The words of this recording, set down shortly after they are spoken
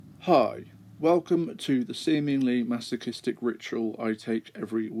Hi, welcome to the seemingly masochistic ritual I take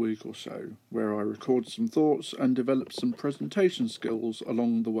every week or so, where I record some thoughts and develop some presentation skills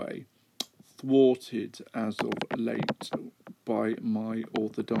along the way, thwarted as of late by my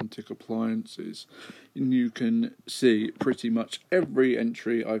orthodontic appliances. And you can see pretty much every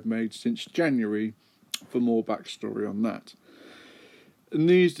entry I've made since January for more backstory on that. And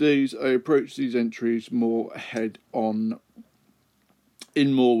these days I approach these entries more head on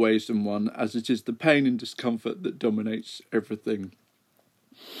in more ways than one, as it is the pain and discomfort that dominates everything.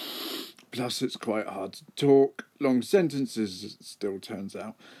 Plus, it's quite hard to talk long sentences, it still turns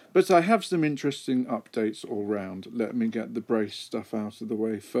out. But I have some interesting updates all round. Let me get the brace stuff out of the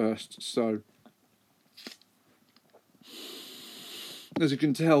way first. So, as you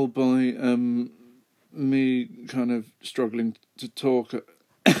can tell by me kind of struggling to talk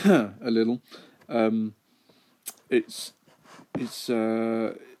a little, it's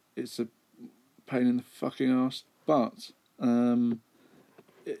a pain in the fucking arse, but I've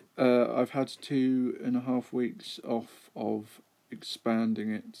had 2.5 weeks off of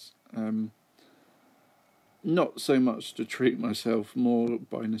expanding it. Not so much to treat myself, more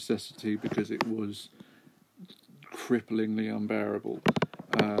by necessity, because it was cripplingly unbearable.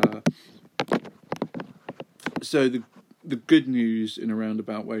 So the good news in a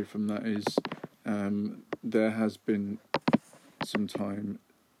roundabout way from that is there has been some time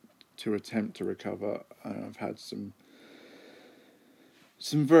to attempt to recover. I've had some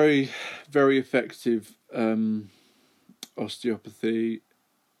very, very effective osteopathy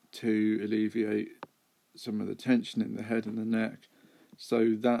to alleviate some of the tension in the head and the neck.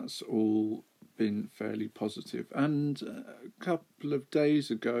 So that's all been fairly positive. And a couple of days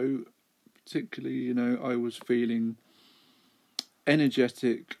ago, particularly, I was feeling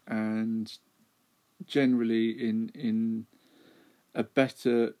energetic and generally in a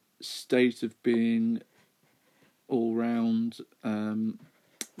better state of being all round than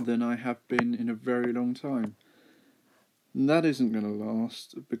I have been in a very long time. And that isn't going to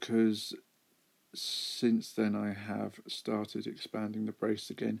last, because since then I have started expanding the brace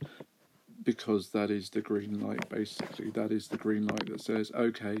again, because that is the green light, basically. That is the green light that says,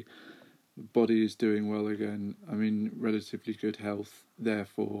 okay, the body is doing well again, I'm in relatively good health,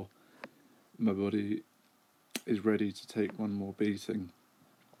 therefore my body is ready to take one more beating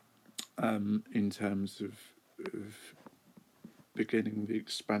in terms of beginning the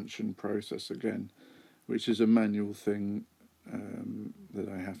expansion process again, which is a manual thing that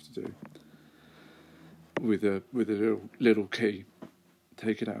I have to do with a little key.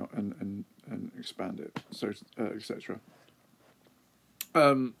 Take it out and expand it, so etc.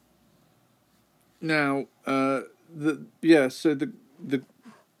 Now the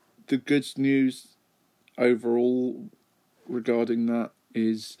good news overall regarding that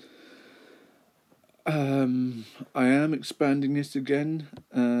is I am expanding this again.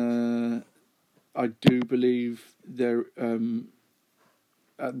 I do believe there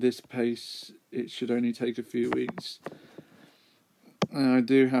at this pace it should only take a few weeks. I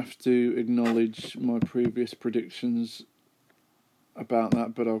do have to acknowledge my previous predictions about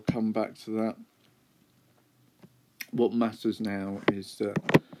that, but I'll come back to that. What matters now is that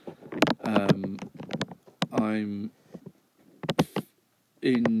I'm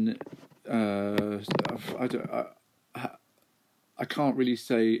in I can't really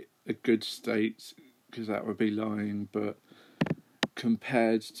say a good state, because that would be lying, but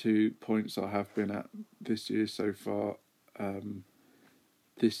compared to points I have been at this year so far,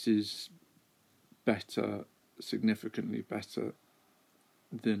 this is better, significantly better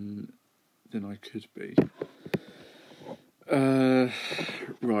than I could be.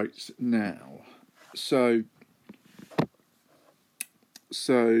 Right now, so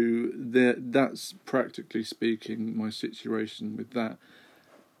that's practically speaking my situation with that,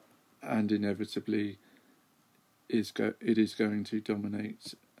 and inevitably it is going to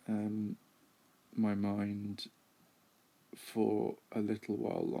dominate my mind for a little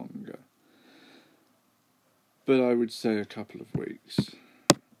while longer. But I would say a couple of weeks.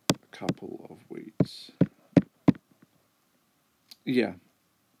 Yeah,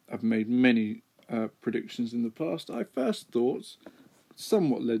 I've made many predictions in the past. I first thought,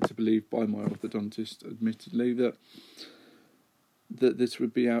 somewhat led to believe by my orthodontist, admittedly, that this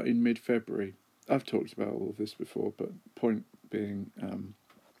would be out in mid-February. I've talked about all of this before, but point being,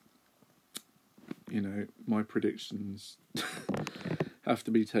 my predictions have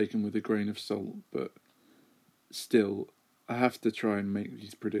to be taken with a grain of salt, but still, I have to try and make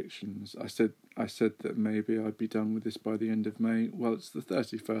these predictions. I said that maybe I'd be done with this by the end of May. Well, it's the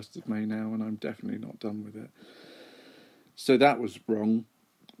 31st of May now, and I'm definitely not done with it. So that was wrong,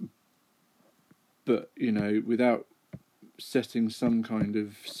 but without setting some kind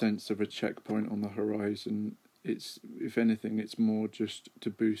of sense of a checkpoint on the horizon, if anything, it's more just to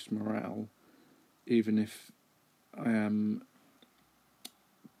boost morale, even if I am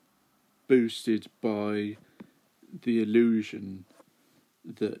boosted by the illusion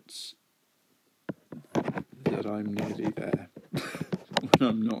that I'm nearly there when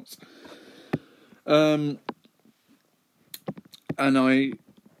I'm not. And I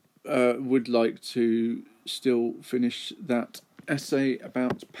would like to still finish that essay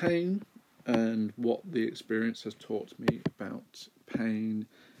about pain and what the experience has taught me about pain,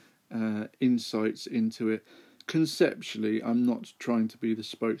 insights into it. Conceptually, I'm not trying to be the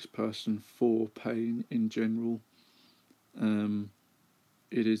spokesperson for pain in general.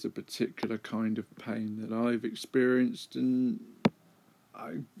 It is a particular kind of pain that I've experienced, and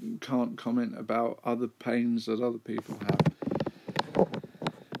I can't comment about other pains that other people have.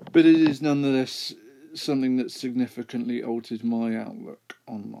 But it is nonetheless something that significantly altered my outlook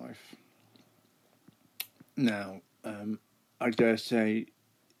on life. Now, I dare say,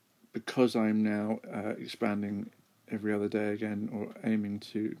 because I'm now expanding every other day again, or aiming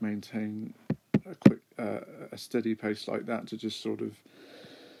to maintain a steady pace like that, to just sort of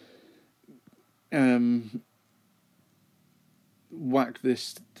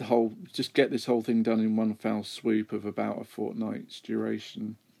get this whole thing done in one foul swoop of about a fortnight's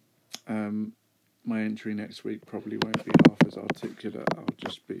duration. My entry next week probably won't be half as articulate. I'll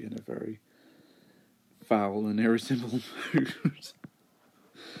just be in a very foul and irritable mood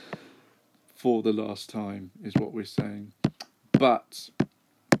for the last time, is what we're saying. But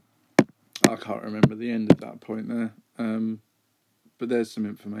I can't remember the end of that point there. But there's some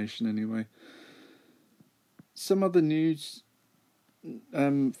information anyway. Some other news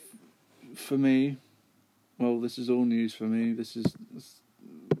for me. Well, this is all news for me. This is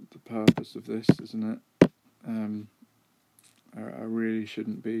the purpose of this, isn't it? I really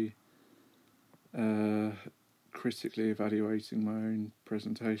shouldn't be critically evaluating my own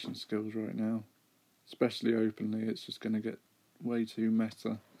presentation skills right now, especially openly. It's just going to get way too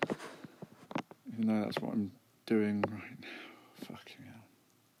meta, even though that's what I'm doing right now. Fucking hell,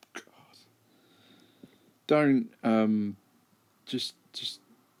 God! Don't just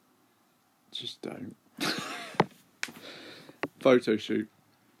don't. Photo shoot.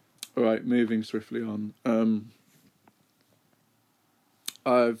 All right, moving swiftly on.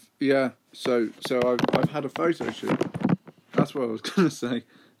 I've had a photo shoot. That's what I was gonna say.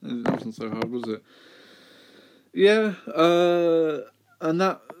 It wasn't so hard, was it? Yeah, and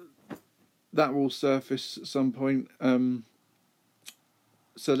that will surface at some point.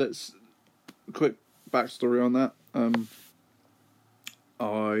 So let's quick backstory on that.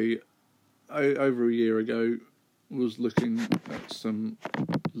 I over a year ago was looking at some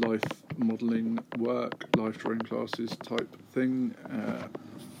life modelling work, life drawing classes type thing. A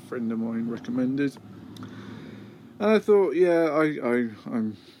friend of mine recommended, and I thought, yeah,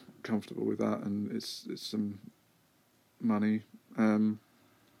 I'm comfortable with that, and it's some money over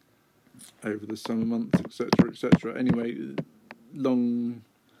the summer months, etc. Anyway, long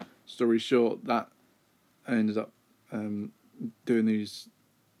story short, that I ended up doing these.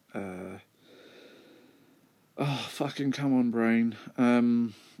 Oh, fucking come on, brain.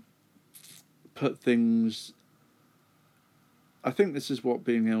 Put things... I think this is what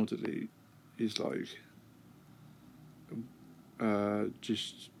being elderly is like.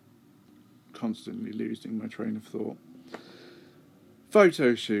 Just constantly losing my train of thought.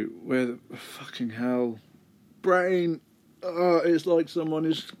 Photo shoot, where the fucking hell... Brain! It's like someone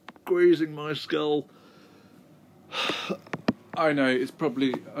is squeezing my skull. I know, it's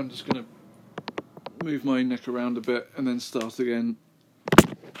probably... I'm just going to move my neck around a bit and then start again.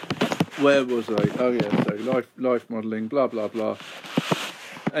 Where was I? Oh yeah, so life modelling, blah blah blah.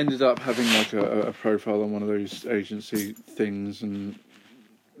 Ended up having like a profile on one of those agency things, and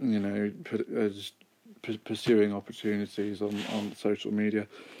just pursuing opportunities on social media.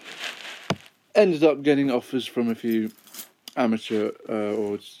 Ended up getting offers from a few amateur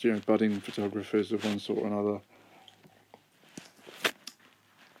or budding photographers of one sort or another,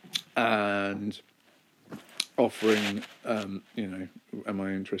 and offering, am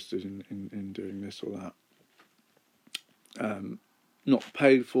I interested in doing this or that? Not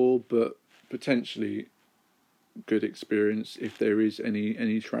paid for, but potentially good experience if there is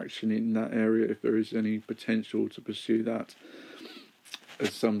any traction in that area, if there is any potential to pursue that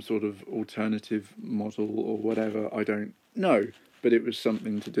as some sort of alternative model or whatever, I don't know. But it was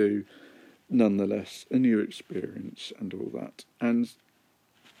something to do, nonetheless, a new experience and all that. And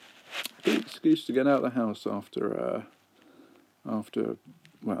good excuse to get out of the house after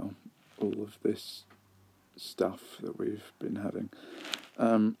all of this stuff that we've been having.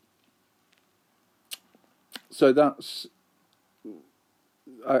 So that's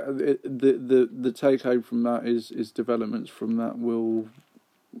the take home from that is developments from that will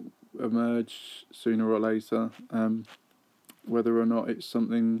emerge sooner or later. Whether or not it's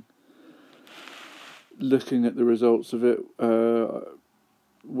something, looking at the results of it,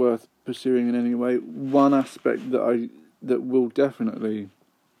 worth pursuing in any way. One aspect that will definitely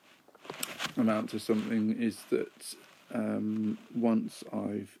amount to something is that once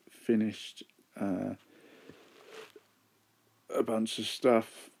I've finished a bunch of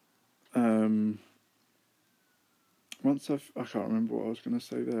stuff, I can't remember what I was going to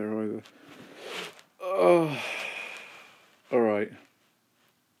say there either. Oh, all right.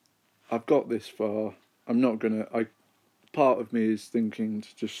 I've got this far. I'm not gonna. Part of me is thinking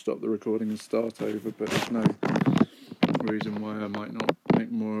to just stop the recording and start over, but there's no reason why I might not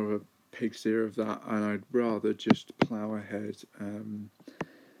make more of a pig's ear of that, and I'd rather just plough ahead and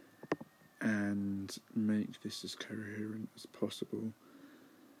make this as coherent as possible.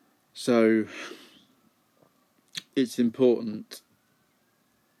 So it's important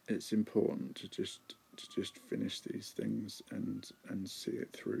to just finish these things and see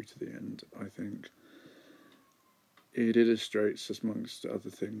it through to the end. I think it illustrates, amongst other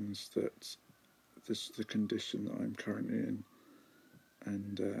things, that this is the condition that I'm currently in,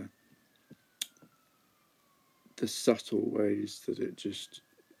 and the subtle ways that it just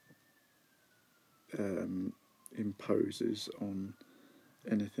imposes on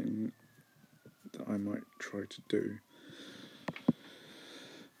anything that I might try to do.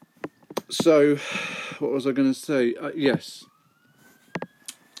 So, what was I going to say? Yes,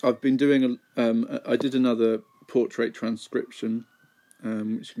 I've been doing I did another portrait transcription,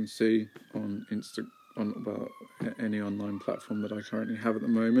 which you can see on any online platform that I currently have at the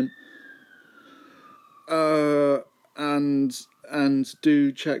moment. And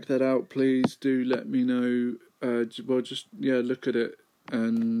do check that out, please. Do let me know. Look at it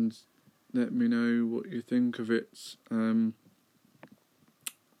and let me know what you think of it.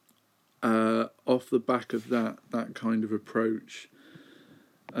 Off the back of that kind of approach,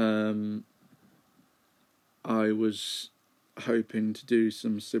 I was hoping to do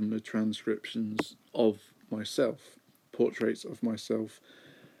some similar transcriptions of myself, portraits of myself,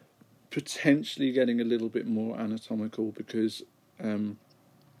 potentially getting a little bit more anatomical, because the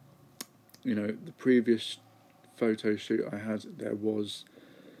previous photo shoot I had, there was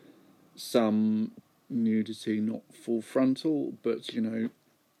some nudity, not full frontal, but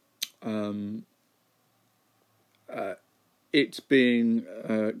it being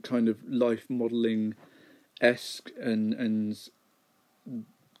kind of life modelling-esque, and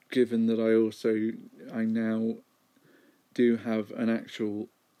given that I now do have an actual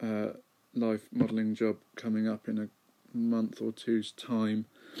life modelling job coming up in a month or two's time,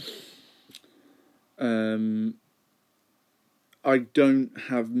 I don't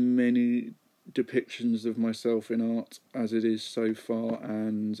have many depictions of myself in art as it is so far,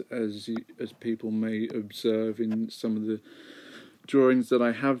 and as people may observe in some of the drawings that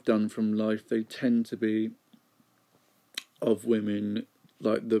I have done from life, they tend to be of women.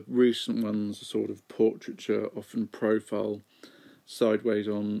 Like the recent ones are sort of portraiture, often profile, sideways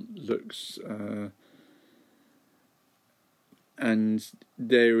on looks, and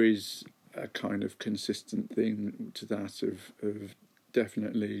there is a kind of consistent theme to that of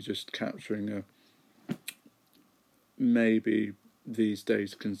definitely just capturing a, maybe these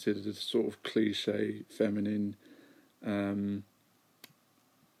days considered a sort of cliche feminine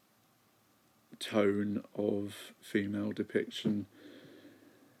tone of female depiction,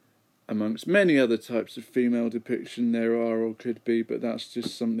 amongst many other types of female depiction there are or could be, but that's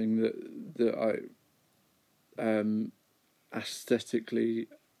just something that I aesthetically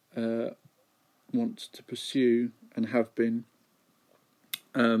want to pursue and have been.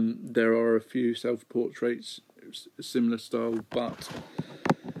 There are a few self-portraits similar style, but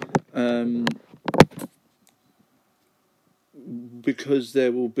because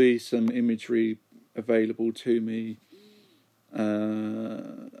there will be some imagery available to me,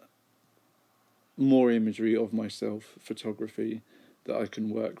 more imagery of myself, photography that I can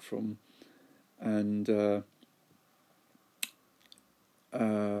work from, and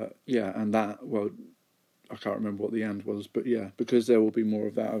and that, well, I can't remember what the "and" was, but yeah, because there will be more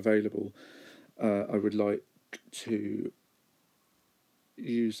of that available, I would like to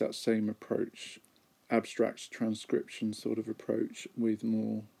use that same approach, abstract transcription sort of approach, with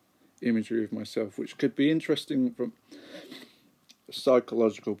more imagery of myself, which could be interesting from a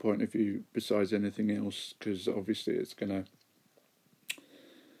psychological point of view besides anything else, because obviously it's going to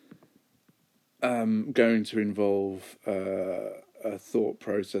going to involve a thought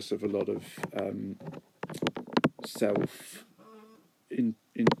process of a lot of self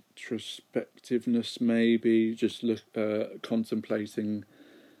introspectiveness, maybe just contemplating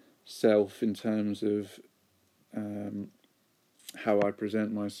self in terms of how I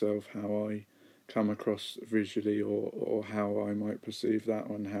present myself, how I come across visually, or how I might perceive that,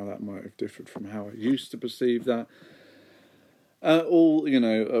 and how that might have differed from how I used to perceive that.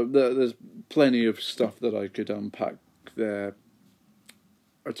 There's plenty of stuff that I could unpack there,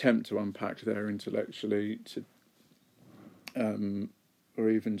 attempt to unpack there intellectually, or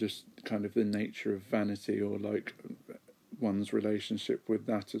even just kind of the nature of vanity, or like one's relationship with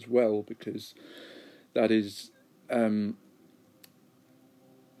that as well, because that is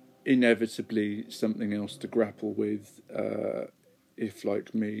inevitably something else to grapple with if,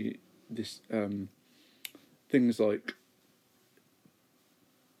 like me, this things like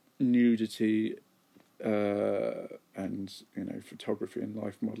nudity and photography and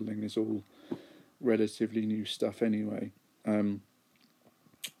life modelling is all relatively new stuff anyway.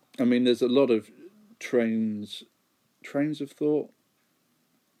 I mean, there's a lot of trains of thought.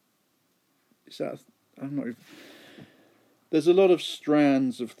 Is that? I'm not even. There's a lot of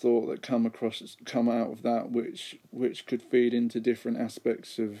strands of thought that come out of that, which could feed into different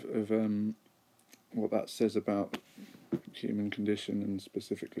aspects of what that says about human condition, and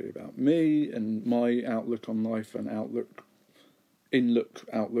specifically about me and my outlook on life and outlook,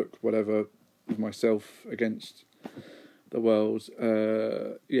 whatever, of myself against the world.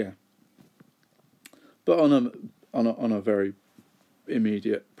 Yeah, but on a very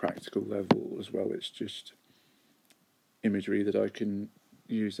immediate practical level as well, it's just imagery that I can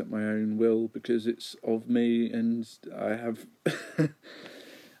use at my own will because it's of me, and I have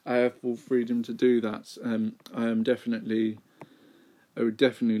I have full freedom to do that. I would definitely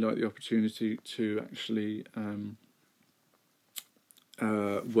like the opportunity to actually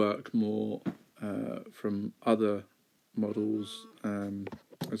work more from other models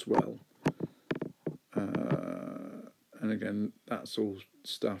as well. And again, that's all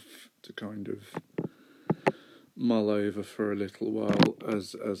stuff to kind of mull over for a little while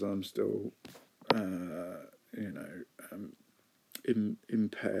as I'm still,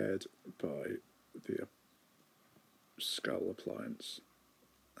 impaired by the skull appliance.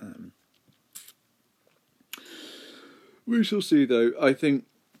 We shall see, though. I think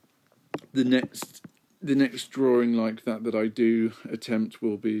the next drawing like that I do attempt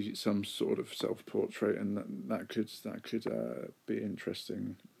will be some sort of self-portrait, and that could be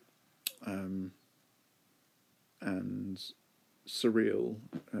interesting, and surreal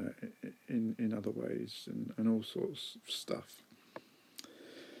in other ways, and all sorts of stuff.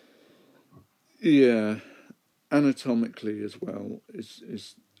 Yeah, anatomically as well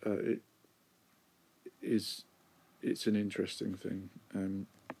it's an interesting thing.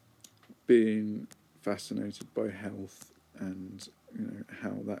 Being fascinated by health, and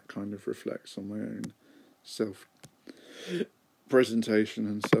how that kind of reflects on my own self presentation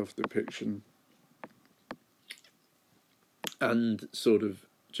and self depiction, and sort of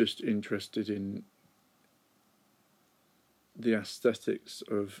just interested in the aesthetics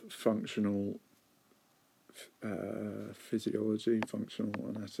of functional physiology, functional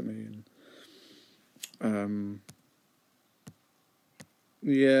anatomy, and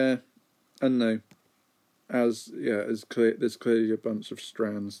yeah, I don't know. There's clearly a bunch of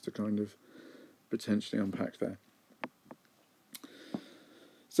strands to kind of potentially unpack there.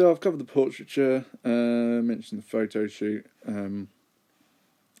 So I've covered the portraiture, mentioned the photo shoot.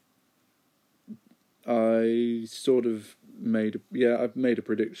 I sort of I've made a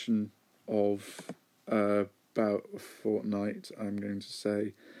prediction of about a fortnight. I'm going to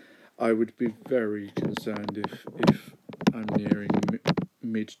say I would be very concerned if I'm nearing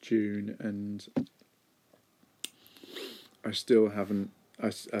mid-June and I still have to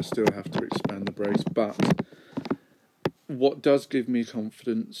expand the brace. But what does give me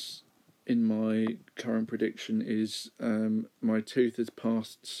confidence in my current prediction is my tooth has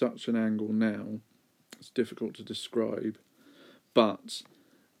passed such an angle now. It's difficult to describe, but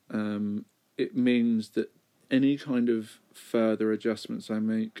it means that any kind of further adjustments I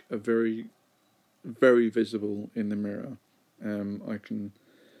make are very, very visible in the mirror.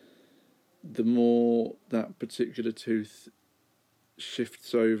 The more that particular tooth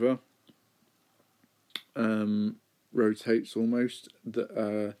shifts over, rotates almost,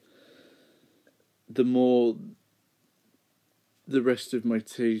 the more the rest of my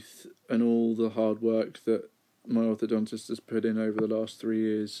teeth and all the hard work that my orthodontist has put in over the last 3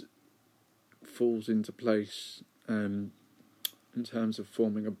 years falls into place. in terms of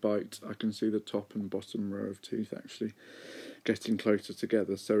forming a bite. I can see the top and bottom row of teeth actually getting closer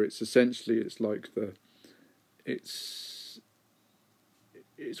together. So it's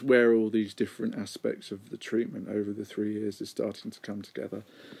where all these different aspects of the treatment over the 3 years is starting to come together.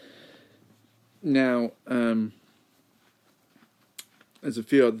 Now, there's a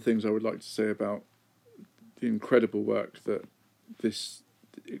few other things I would like to say about the incredible work that this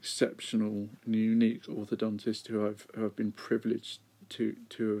exceptional and unique orthodontist who I've been privileged to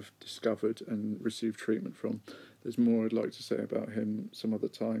have discovered and received treatment from. There's more I'd like to say about him some other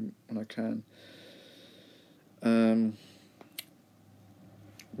time when I can.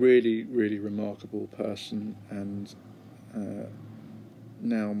 Really, really remarkable person, and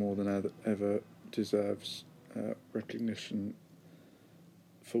now more than ever deserves recognition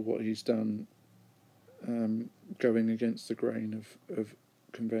for what he's done, going against the grain of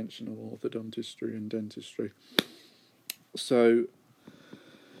conventional orthodontistry and dentistry. So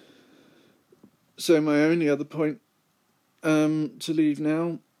my only other point to leave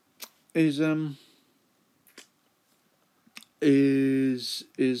now is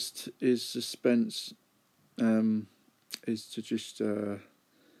suspense.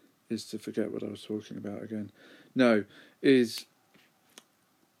 Is to forget what I was talking about again. No,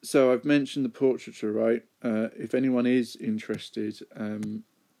 so I've mentioned the portraiture, right? If anyone is interested,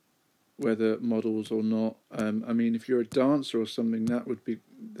 whether models or not, I mean, if you're a dancer or something, that would be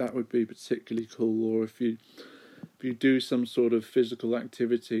particularly cool. Or if you do some sort of physical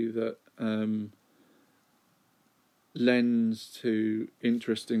activity that lends to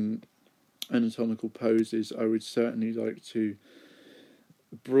interesting anatomical poses, I would certainly like to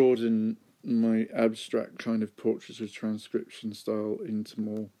broaden my abstract kind of portraiture transcription style into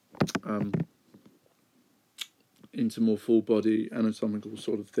more full body anatomical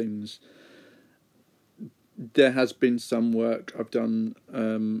sort of things. There has been some work I've done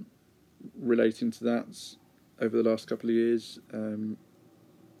relating to that over the last couple of years,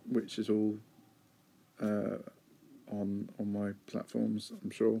 which is all on my platforms,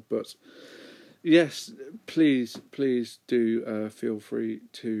 I'm sure. But yes, please do feel free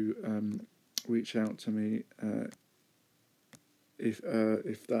to reach out to me if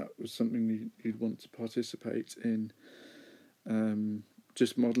that was something you'd want to participate in.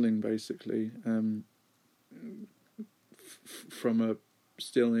 Just modelling, basically, from a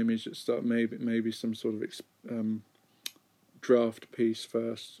still image at start, maybe some sort of draft piece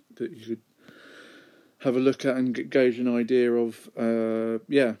first that you could have a look at and gauge an idea of.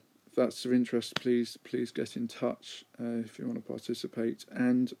 If that's of interest, please get in touch if you want to participate.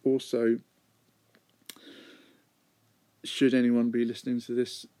 And also, should anyone be listening to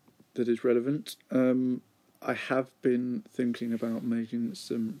this that is relevant, I have been thinking about making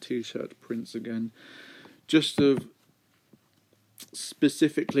some t-shirt prints again. Just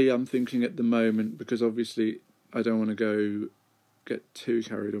specifically, I'm thinking at the moment, because obviously I don't want to get too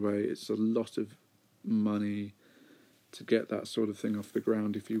carried away. It's a lot of money to get that sort of thing off the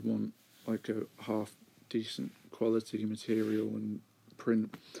ground if you want like a half decent quality material and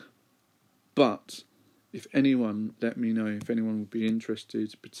print. But if anyone, let me know if anyone would be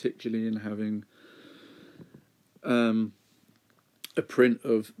interested, particularly in having a print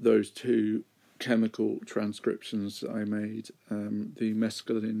of those 2 chemical transcriptions that I made, the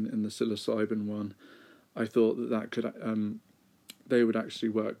mescaline and the psilocybin one. I thought that could they would actually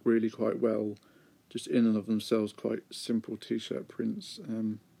work really quite well, just in and of themselves, quite simple t-shirt prints,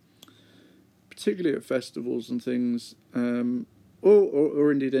 particularly at festivals and things,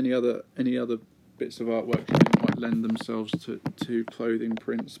 or indeed any other bits of artwork that might lend themselves to clothing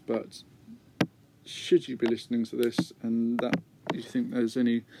prints. But should you be listening to this and that you think there's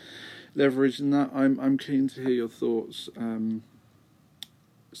any leverage in that, I'm keen to hear your thoughts.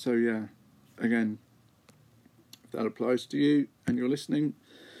 So yeah, again, if that applies to you and you're listening,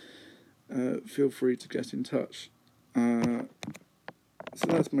 feel free to get in touch. So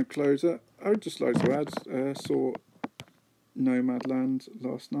that's my closer. I would just like to add, saw Nomadland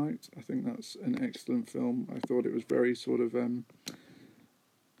last night. I think that's an excellent film. I thought it was very sort of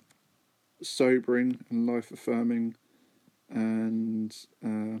sobering and life-affirming, and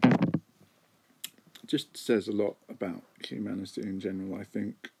just says a lot about humanity in general, I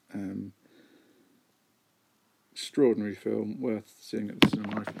think. Extraordinary film, worth seeing at the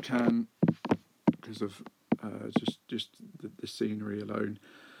cinema if you can, because of just the scenery alone.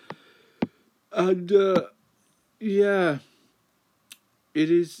 And it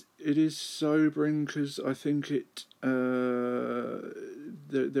is sobering, because I think it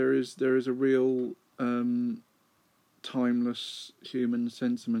there is a real timeless human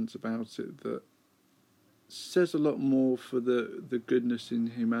sentiment about it that says a lot more for the goodness in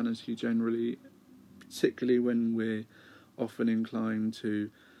humanity generally, particularly when we're often inclined to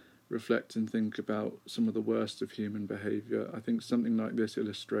reflect and think about some of the worst of human behaviour. I think something like this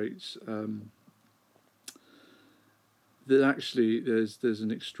illustrates that actually there's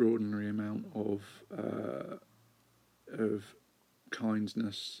an extraordinary amount of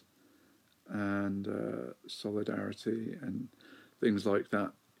kindness and solidarity and things like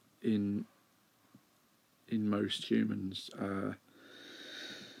that in most humans.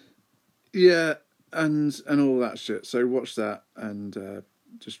 Yeah, and all that shit. So watch that and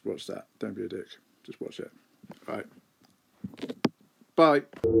just watch that. Don't be a dick. Just watch it. Right. Bye.